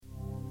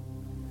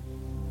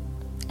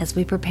As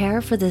we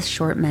prepare for this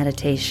short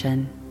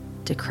meditation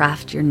to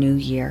craft your new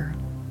year,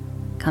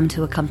 come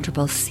to a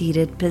comfortable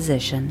seated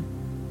position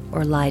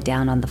or lie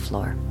down on the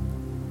floor.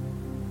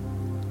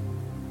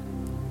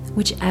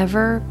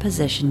 Whichever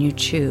position you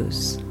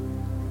choose,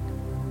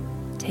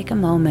 take a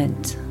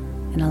moment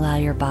and allow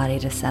your body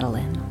to settle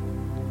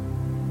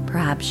in.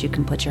 Perhaps you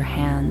can put your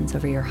hands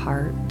over your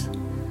heart,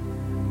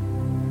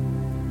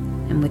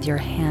 and with your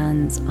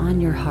hands on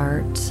your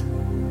heart,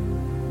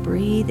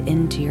 breathe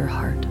into your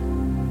heart.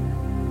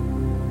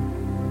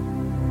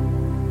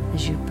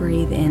 As you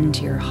breathe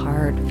into your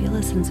heart, feel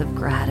a sense of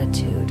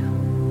gratitude.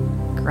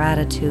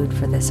 Gratitude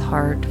for this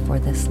heart, for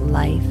this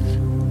life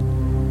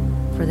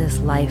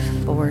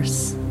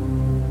force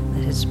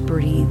that has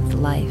breathed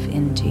life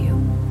into you.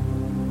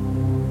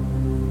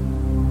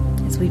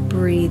 As we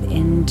breathe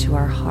into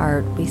our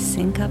heart, we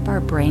sync up our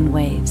brain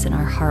waves and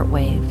our heart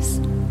waves,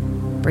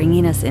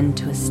 bringing us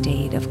into a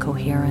state of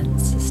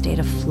coherence, a state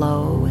of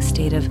flow, a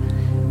state of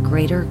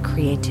greater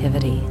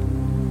creativity.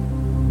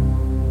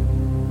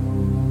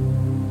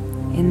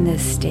 In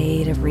this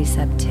state of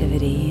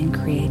receptivity and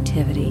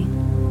creativity,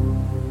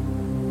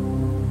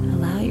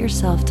 allow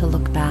yourself to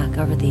look back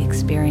over the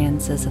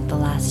experiences of the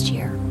last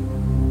year.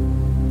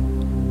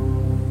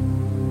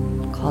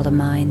 Call to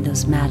mind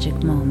those magic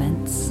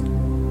moments,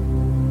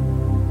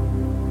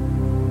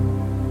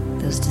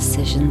 those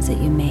decisions that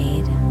you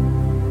made.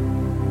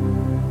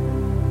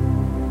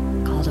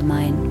 Call to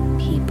mind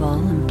people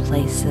and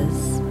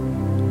places.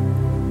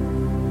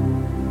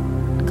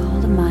 Call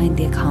to mind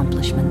the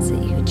accomplishments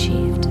that you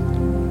achieved.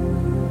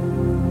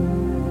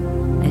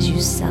 As you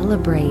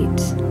celebrate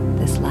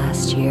this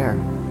last year,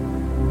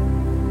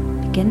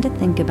 begin to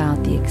think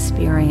about the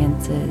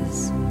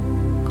experiences,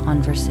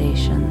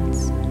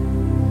 conversations,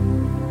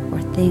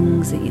 or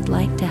things that you'd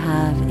like to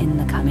have in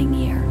the coming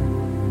year.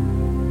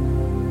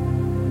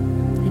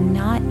 And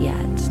not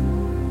yet,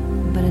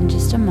 but in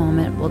just a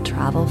moment, we'll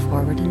travel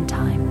forward in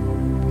time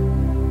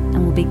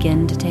and we'll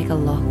begin to take a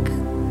look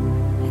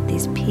at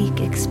these peak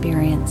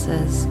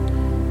experiences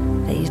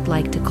that you'd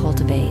like to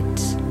cultivate,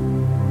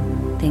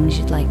 things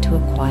you'd like to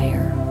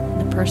acquire,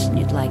 the person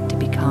you'd like to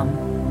become.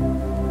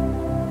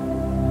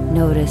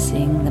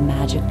 Noticing the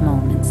magic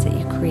moments that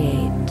you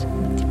create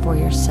for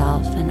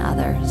yourself and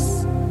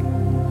others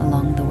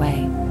along the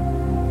way.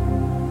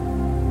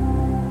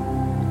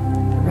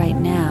 But right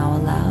now,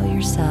 allow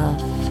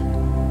yourself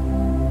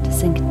to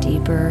sink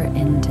deeper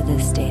into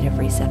this state of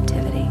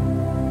receptivity,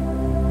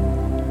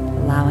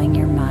 allowing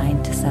your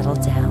mind to settle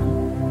down,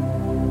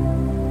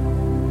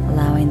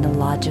 allowing the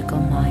logical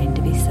mind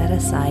to be set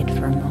aside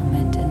for a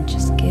moment, and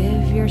just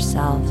give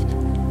yourself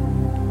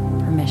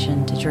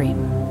permission to dream,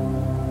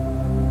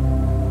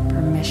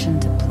 permission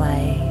to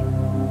play,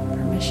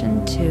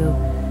 permission to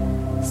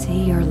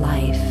see your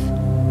life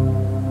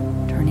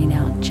turning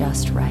out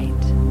just right.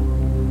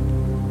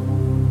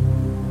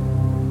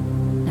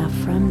 Now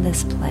from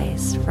this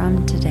place,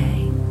 from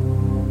today,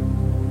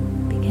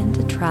 begin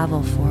to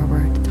travel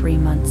forward 3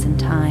 months in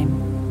time.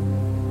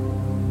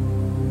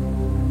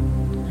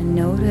 And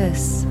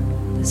notice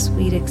the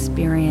sweet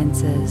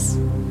experiences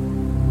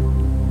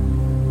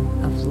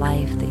of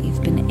life that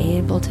you've been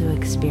able to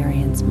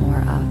experience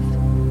more of.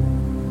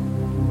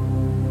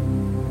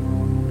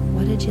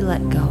 What did you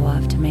let go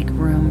of to make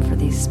room for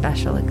these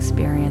special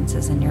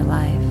experiences in your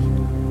life?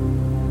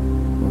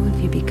 Who have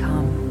you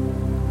become?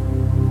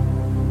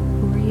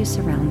 Who are you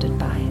surrounded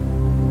by?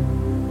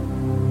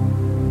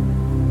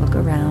 Look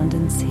around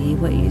and see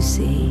what you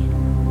see,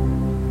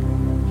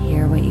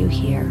 hear what you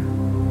hear.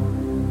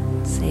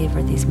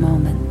 Savor these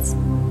moments.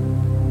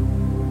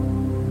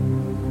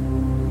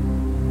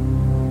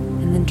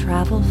 And then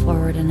travel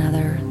forward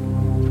another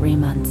 3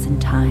 months in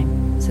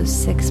time, so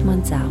 6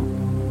 months out.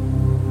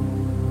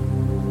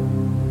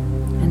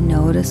 And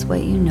notice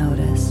what you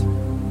notice.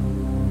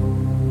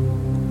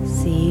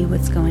 See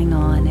what's going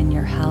on in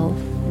your health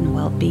and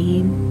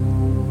well-being,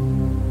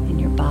 in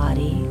your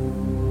body,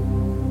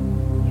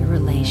 your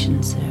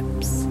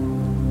relationships.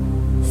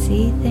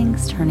 See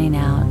things turning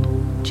out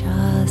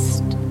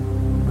just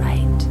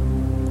right.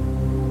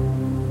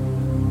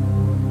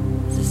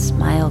 As a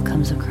smile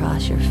comes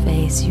across your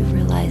face, you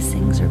realize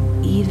things are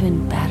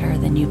even better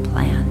than you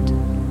planned.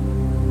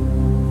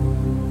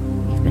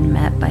 You've been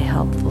met by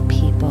helpful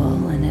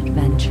people and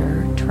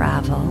adventure,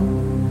 travel.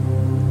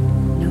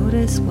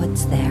 Notice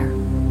what's there.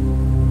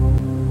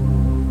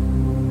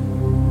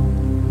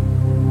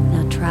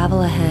 Now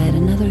travel ahead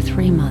another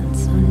 3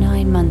 months, so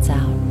 9 months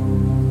out.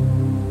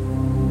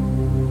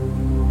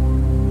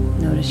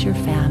 Notice your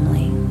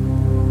family.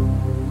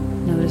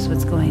 Notice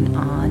what's going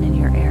on in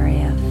your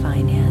area of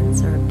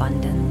finance or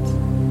abundance.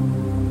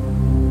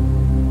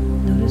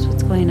 Notice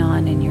what's going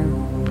on in your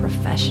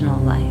professional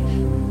life.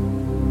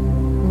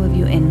 Who have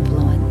you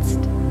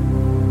influenced?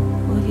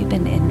 Who have you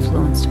been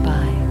influenced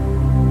by?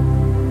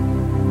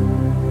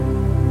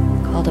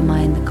 Call to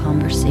mind the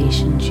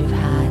conversations you've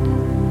had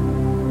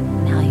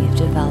and how you've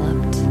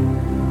developed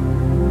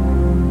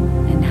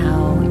and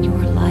how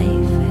your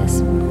life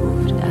has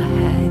moved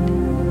ahead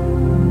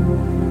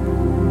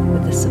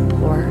with the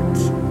support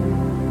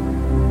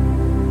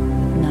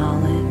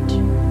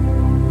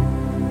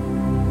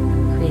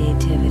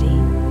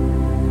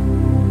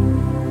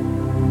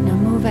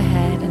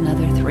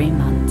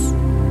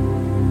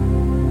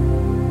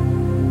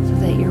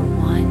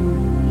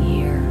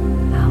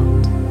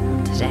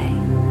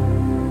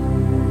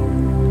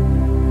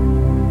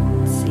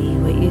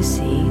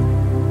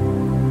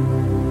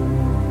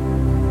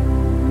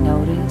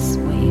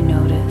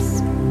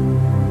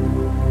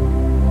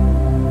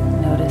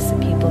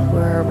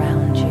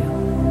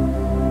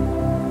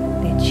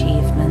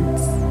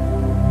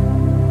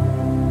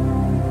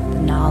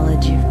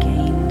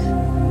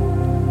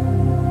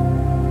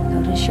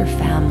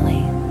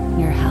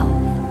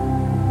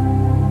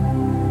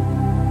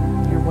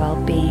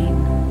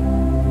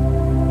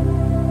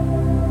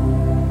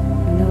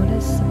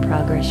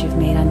progress you've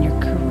made on your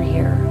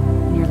career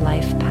and your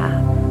life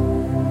path.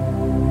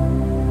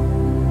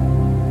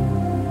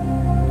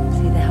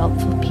 See the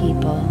helpful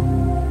people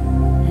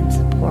and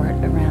support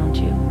around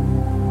you.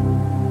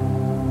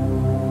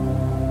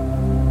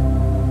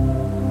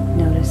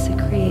 Notice the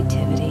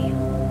creativity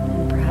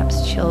and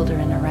perhaps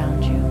children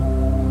around you,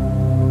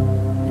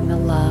 and the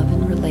love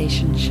and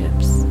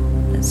relationships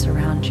that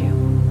surround you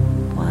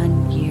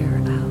 1 year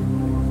out.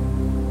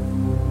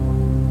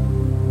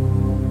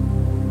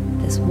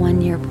 This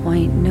 1 year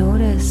point,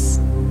 notice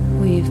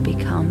who you've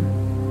become.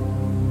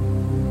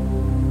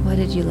 What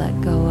did you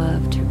let go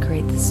of to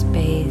create the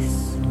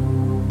space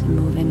to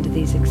move into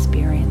these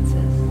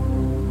experiences?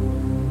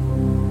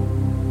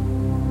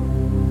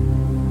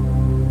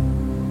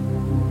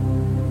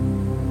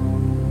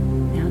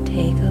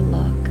 Take a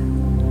look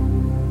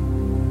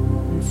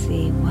and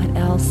see what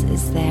else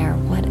is there.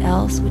 What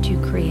else would you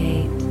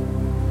create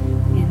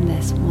in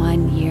this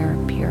 1 year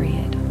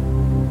period?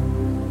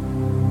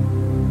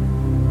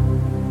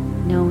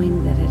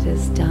 Knowing that it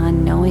is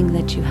done, knowing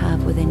that you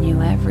have within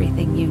you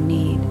everything you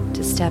need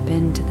to step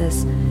into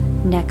this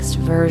next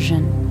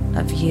version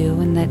of you,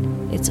 and that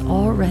it's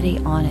already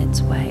on its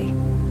way.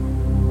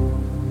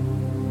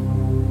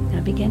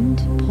 Now begin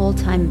to pull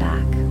time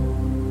back.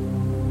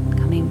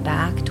 Coming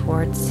back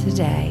towards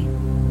today,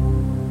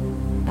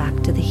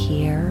 back to the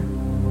here,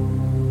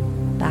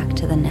 back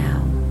to the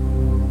now.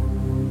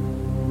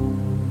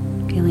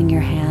 Feeling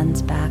your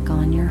hands back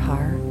on your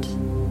heart,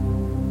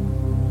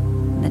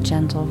 and the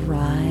gentle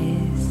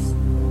rise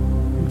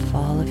and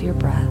fall of your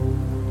breath.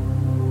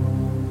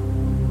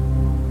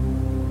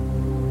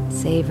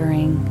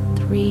 Savoring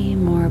 3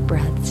 more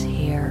breaths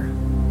here.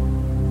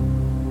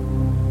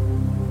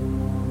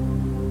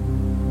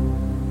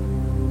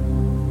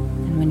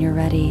 When you're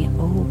ready,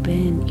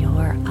 open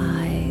your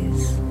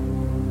eyes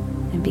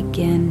and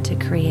begin to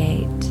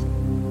create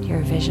your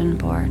vision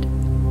board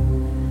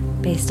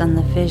based on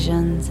the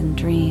visions and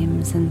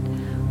dreams and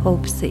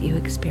hopes that you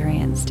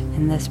experienced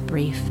in this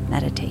brief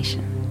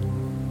meditation.